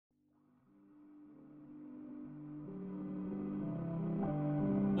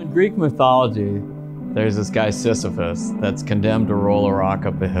In Greek mythology, there's this guy Sisyphus that's condemned to roll a rock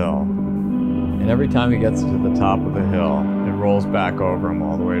up a hill. And every time he gets to the top of the hill, it rolls back over him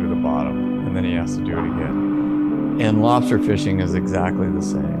all the way to the bottom, and then he has to do it again. And lobster fishing is exactly the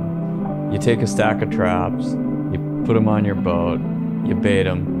same. You take a stack of traps, you put them on your boat, you bait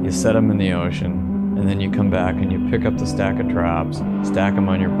them, you set them in the ocean, and then you come back and you pick up the stack of traps, stack them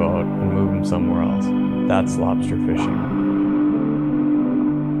on your boat, and move them somewhere else. That's lobster fishing.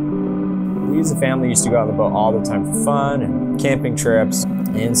 We as a family used to go out on the boat all the time for fun and camping trips.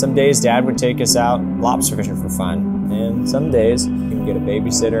 And some days Dad would take us out lobster fishing for fun. And some days he'd get a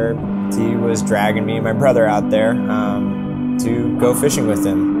babysitter. He was dragging me and my brother out there to go fishing with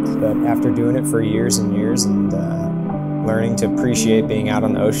him. But after doing it for years and years and learning to appreciate being out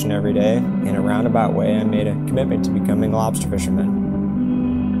on the ocean every day, in a roundabout way, I made a commitment to becoming a lobster fisherman.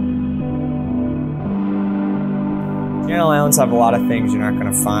 Channel Islands have a lot of things you're not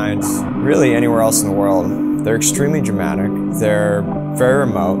going to find really anywhere else in the world. They're extremely dramatic. They're very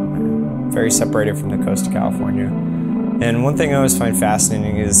remote, very separated from the coast of California. And one thing I always find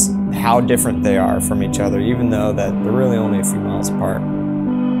fascinating is how different they are from each other, even though that they're really only a few miles apart.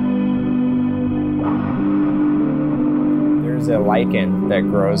 There's a lichen that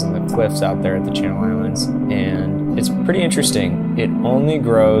grows in the cliffs out there at the Channel Islands, and it's pretty interesting. It only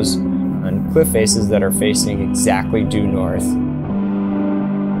grows on cliff faces that are facing exactly due north.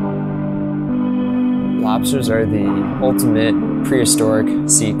 Lobsters are the ultimate prehistoric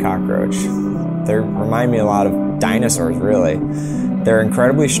sea cockroach. They remind me a lot of dinosaurs, really. They're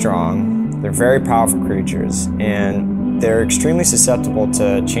incredibly strong, they're very powerful creatures, and they're extremely susceptible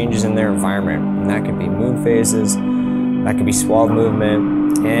to changes in their environment. And that could be moon phases, that could be swell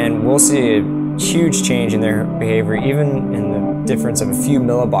movement, and we'll see a huge change in their behavior, even in the difference of a few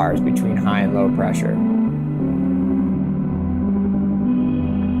millibars between high and low pressure.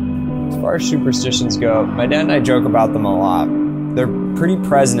 As far as superstitions go, my dad and I joke about them a lot. They're pretty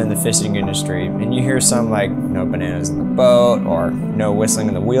present in the fishing industry, and you hear some like no bananas in the boat or no whistling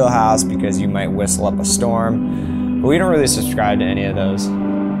in the wheelhouse because you might whistle up a storm, but we don't really subscribe to any of those.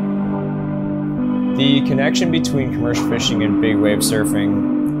 The connection between commercial fishing and big wave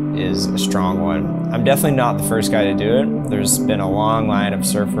surfing is a strong one. I'm definitely not the first guy to do it. There's been a long line of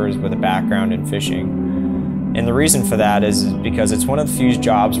surfers with a background in fishing. And the reason for that is because it's one of the few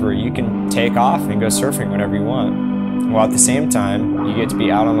jobs where you can take off and go surfing whenever you want. While at the same time, you get to be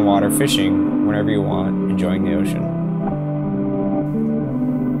out on the water fishing whenever you want, enjoying the ocean.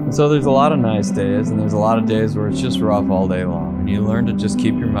 And so there's a lot of nice days, and there's a lot of days where it's just rough all day long. And you learn to just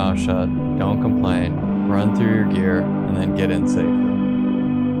keep your mouth shut, don't complain, run through your gear, and then get in safely.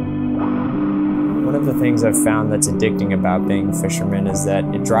 One of the things I've found that's addicting about being a fisherman is that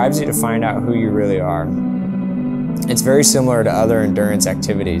it drives you to find out who you really are. It's very similar to other endurance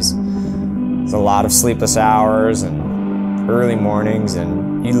activities. There's a lot of sleepless hours and early mornings,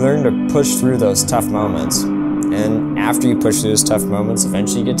 and you learn to push through those tough moments. And after you push through those tough moments,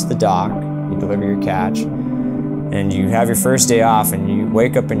 eventually you get to the dock, you deliver your catch, and you have your first day off, and you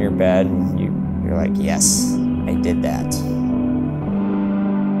wake up in your bed and you're like, yes, I did that.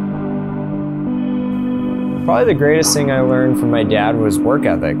 Probably the greatest thing I learned from my dad was work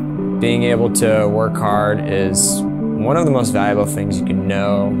ethic. Being able to work hard is one of the most valuable things you can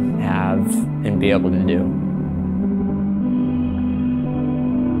know, have, and be able to do.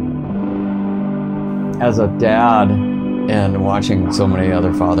 As a dad, and watching so many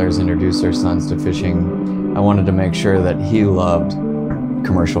other fathers introduce their sons to fishing, I wanted to make sure that he loved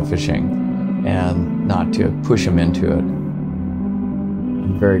commercial fishing and not to push him into it.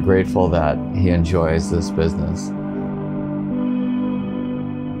 I'm very grateful that he enjoys this business.